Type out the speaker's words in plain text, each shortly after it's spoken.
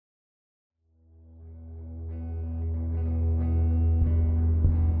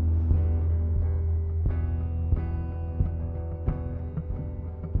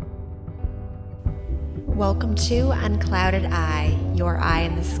Welcome to Unclouded Eye, your eye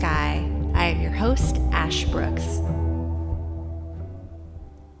in the sky. I am your host, Ash Brooks.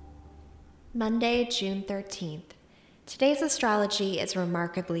 Monday, June 13th. Today's astrology is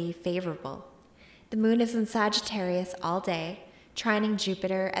remarkably favorable. The moon is in Sagittarius all day, trining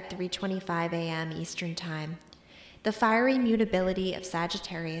Jupiter at 3:25 a.m. Eastern Time. The fiery mutability of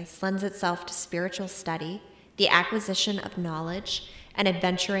Sagittarius lends itself to spiritual study, the acquisition of knowledge, and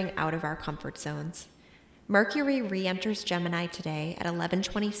adventuring out of our comfort zones. Mercury re-enters Gemini today at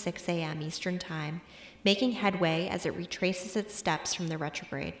 11:26 a.m. Eastern Time, making headway as it retraces its steps from the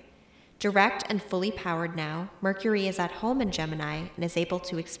retrograde. Direct and fully powered now, Mercury is at home in Gemini and is able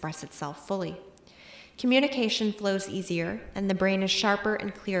to express itself fully. Communication flows easier, and the brain is sharper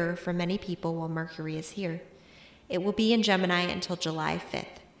and clearer for many people while Mercury is here. It will be in Gemini until July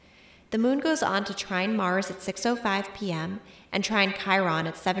 5th. The moon goes on to trine Mars at 6:05 p.m. and trine Chiron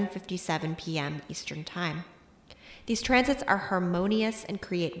at 7:57 p.m. Eastern Time. These transits are harmonious and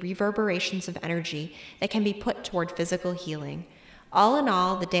create reverberations of energy that can be put toward physical healing. All in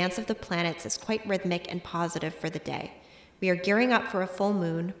all, the dance of the planets is quite rhythmic and positive for the day. We are gearing up for a full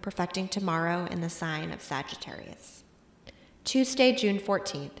moon, perfecting tomorrow in the sign of Sagittarius. Tuesday, June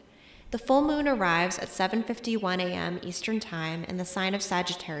 14th. The full moon arrives at 7:51 a.m. Eastern Time in the sign of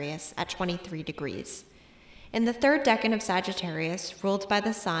Sagittarius at 23 degrees. In the third decan of Sagittarius, ruled by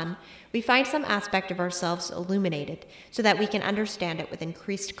the sun, we find some aspect of ourselves illuminated so that we can understand it with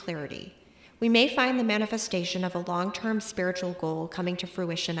increased clarity. We may find the manifestation of a long-term spiritual goal coming to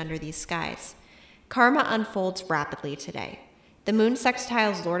fruition under these skies. Karma unfolds rapidly today. The moon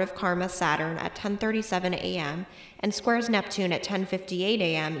sextiles Lord of Karma Saturn at 10:37 a.m. and squares Neptune at 10:58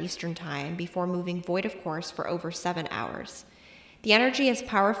 a.m. Eastern Time before moving void of course for over 7 hours. The energy is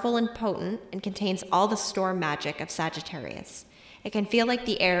powerful and potent and contains all the storm magic of Sagittarius. It can feel like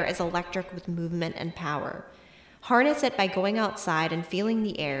the air is electric with movement and power. Harness it by going outside and feeling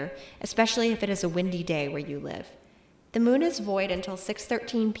the air, especially if it is a windy day where you live. The moon is void until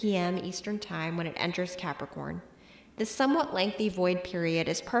 6:13 p.m. Eastern Time when it enters Capricorn. This somewhat lengthy void period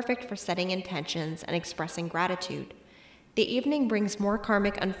is perfect for setting intentions and expressing gratitude. The evening brings more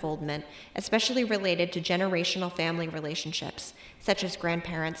karmic unfoldment, especially related to generational family relationships, such as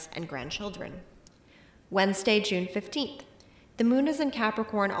grandparents and grandchildren. Wednesday, June 15th. The moon is in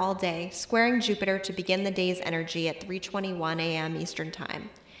Capricorn all day, squaring Jupiter to begin the day's energy at 3:21 a.m. Eastern Time.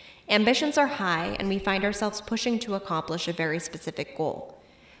 Ambitions are high, and we find ourselves pushing to accomplish a very specific goal.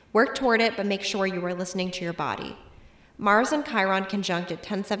 Work toward it, but make sure you are listening to your body. Mars and Chiron conjunct at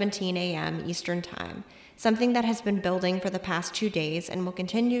 10:17 a.m. Eastern Time, something that has been building for the past 2 days and will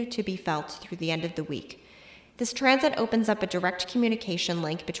continue to be felt through the end of the week. This transit opens up a direct communication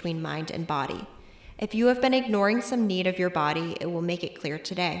link between mind and body. If you have been ignoring some need of your body, it will make it clear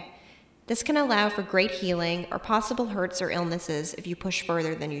today. This can allow for great healing or possible hurts or illnesses if you push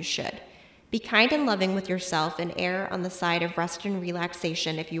further than you should. Be kind and loving with yourself and err on the side of rest and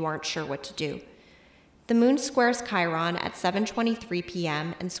relaxation if you aren't sure what to do. The moon squares Chiron at 7:23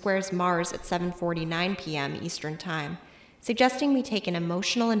 p.m. and squares Mars at 7:49 p.m. Eastern Time, suggesting we take an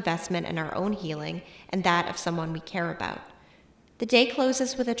emotional investment in our own healing and that of someone we care about. The day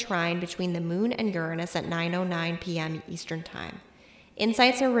closes with a trine between the moon and Uranus at 9:09 p.m. Eastern Time.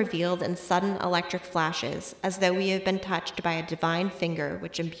 Insights are revealed in sudden electric flashes, as though we have been touched by a divine finger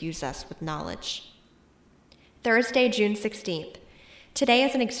which imbues us with knowledge. Thursday, June 16th. Today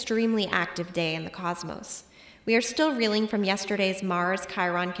is an extremely active day in the cosmos. We are still reeling from yesterday's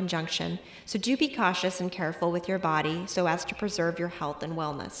Mars-Chiron conjunction, so do be cautious and careful with your body so as to preserve your health and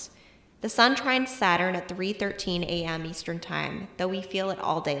wellness. The sun trines Saturn at 3:13 a.m. Eastern Time, though we feel it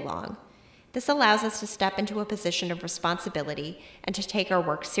all day long. This allows us to step into a position of responsibility and to take our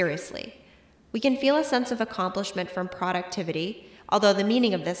work seriously. We can feel a sense of accomplishment from productivity, although the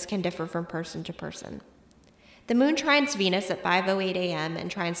meaning of this can differ from person to person. The moon trines Venus at 5:08 a.m. and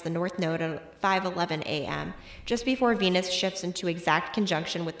trines the North Node at 5:11 a.m., just before Venus shifts into exact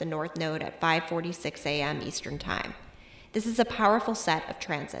conjunction with the North Node at 5:46 a.m. Eastern Time. This is a powerful set of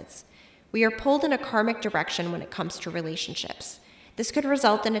transits. We are pulled in a karmic direction when it comes to relationships. This could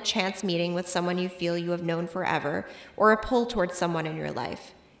result in a chance meeting with someone you feel you have known forever, or a pull towards someone in your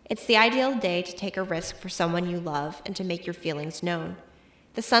life. It's the ideal day to take a risk for someone you love and to make your feelings known.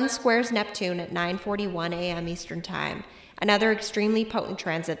 The sun squares Neptune at 9:41 a.m. Eastern Time, another extremely potent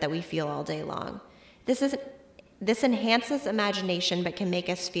transit that we feel all day long. This enhances imagination but can make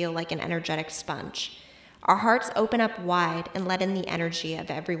us feel like an energetic sponge. Our hearts open up wide and let in the energy of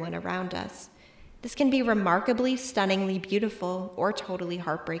everyone around us. This can be remarkably, stunningly beautiful or totally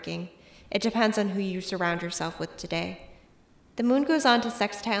heartbreaking. It depends on who you surround yourself with today. The moon goes on to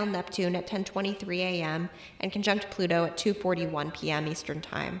sextile Neptune at 10:23 a.m. and conjunct Pluto at 2:41 p.m. Eastern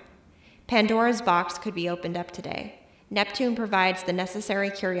Time. Pandora's box could be opened up today. Neptune provides the necessary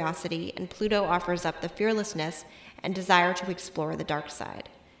curiosity, and Pluto offers up the fearlessness and desire to explore the dark side.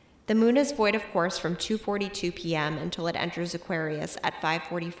 The moon is void of course from 2:42 p.m. until it enters Aquarius at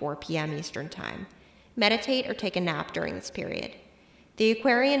 5:44 p.m. Eastern Time. Meditate or take a nap during this period. The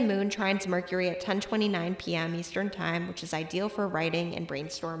Aquarian moon trines Mercury at 10:29 p.m. Eastern Time, which is ideal for writing and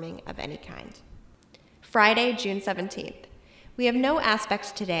brainstorming of any kind. Friday, June 17th. We have no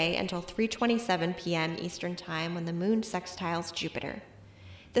aspects today until 3:27 p.m. Eastern Time when the moon sextiles Jupiter.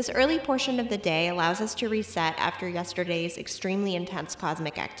 This early portion of the day allows us to reset after yesterday's extremely intense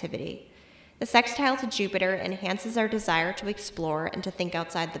cosmic activity. The sextile to Jupiter enhances our desire to explore and to think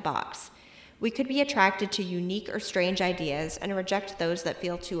outside the box. We could be attracted to unique or strange ideas and reject those that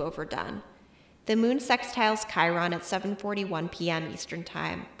feel too overdone. The moon sextiles Chiron at 7:41 p.m. Eastern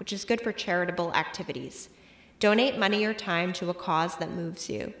Time, which is good for charitable activities. Donate money or time to a cause that moves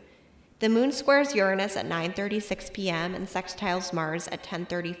you. The moon squares Uranus at 9:36 p.m. and sextiles Mars at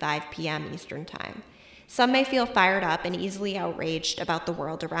 10:35 p.m. Eastern Time. Some may feel fired up and easily outraged about the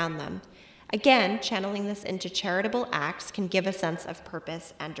world around them. Again, channeling this into charitable acts can give a sense of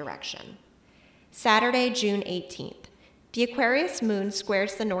purpose and direction. Saturday, June 18th. The Aquarius moon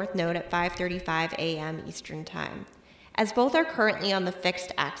squares the North Node at 5:35 a.m. Eastern Time. As both are currently on the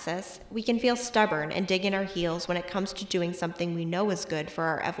fixed axis, we can feel stubborn and dig in our heels when it comes to doing something we know is good for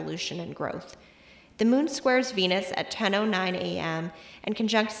our evolution and growth. The moon squares Venus at 10:09 a.m. and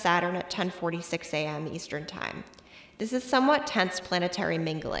conjuncts Saturn at 10:46 a.m. Eastern Time. This is somewhat tense planetary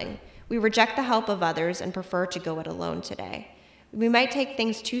mingling. We reject the help of others and prefer to go it alone today. We might take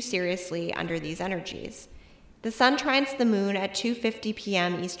things too seriously under these energies. The sun trines the moon at 2:50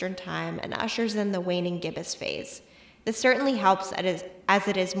 p.m. Eastern Time and ushers in the waning gibbous phase. This certainly helps as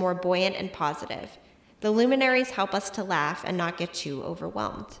it is more buoyant and positive. The luminaries help us to laugh and not get too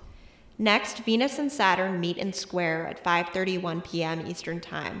overwhelmed. Next, Venus and Saturn meet in square at 5:31 p.m. Eastern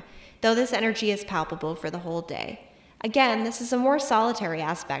Time, though this energy is palpable for the whole day. Again, this is a more solitary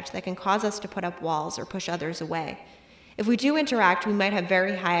aspect that can cause us to put up walls or push others away. If we do interact, we might have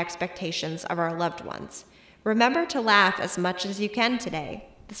very high expectations of our loved ones. Remember to laugh as much as you can today.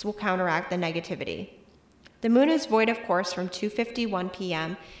 This will counteract the negativity. The moon is void of course from 2:51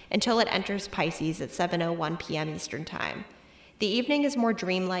 p.m. until it enters Pisces at 7:01 p.m. Eastern Time. The evening is more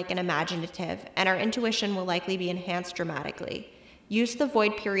dreamlike and imaginative, and our intuition will likely be enhanced dramatically. Use the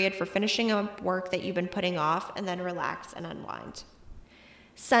void period for finishing up work that you've been putting off, and then relax and unwind.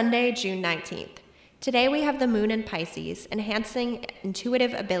 Sunday, June 19th. Today we have the moon in Pisces, enhancing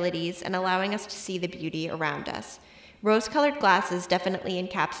intuitive abilities and allowing us to see the beauty around us. Rose-colored glasses definitely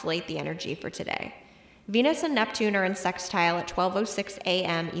encapsulate the energy for today. Venus and Neptune are in sextile at 12:06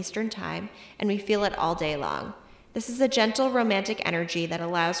 a.m. Eastern Time, and we feel it all day long. This is a gentle, romantic energy that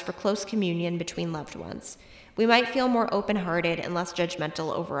allows for close communion between loved ones. We might feel more open-hearted and less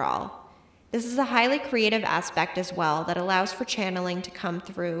judgmental overall. This is a highly creative aspect as well that allows for channeling to come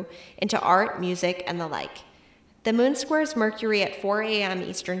through into art, music, and the like. The moon squares Mercury at 4 a.m.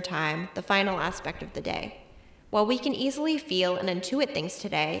 Eastern Time, the final aspect of the day. While we can easily feel and intuit things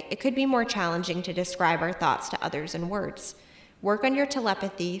today, it could be more challenging to describe our thoughts to others in words. Work on your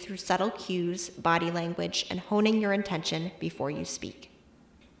telepathy through subtle cues, body language, and honing your intention before you speak.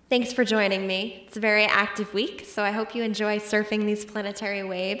 Thanks for joining me. It's a very active week, so I hope you enjoy surfing these planetary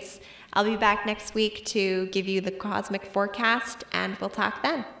waves. I'll be back next week to give you the cosmic forecast, and we'll talk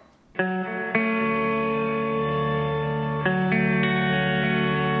then.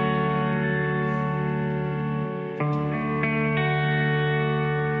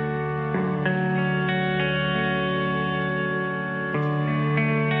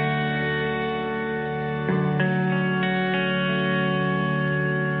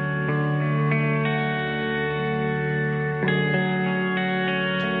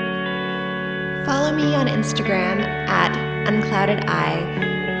 Follow me on Instagram at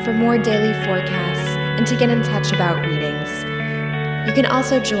uncloudedeye for more daily forecasts and to get in touch about readings. You can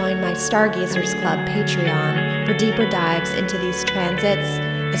also join my Stargazers Club Patreon for deeper dives into these transits,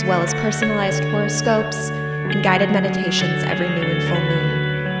 as well as personalized horoscopes and guided meditations every new and full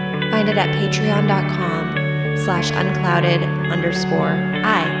moon. Find it at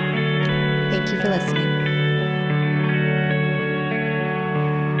patreon.com/unclouded_I. Thank you for listening.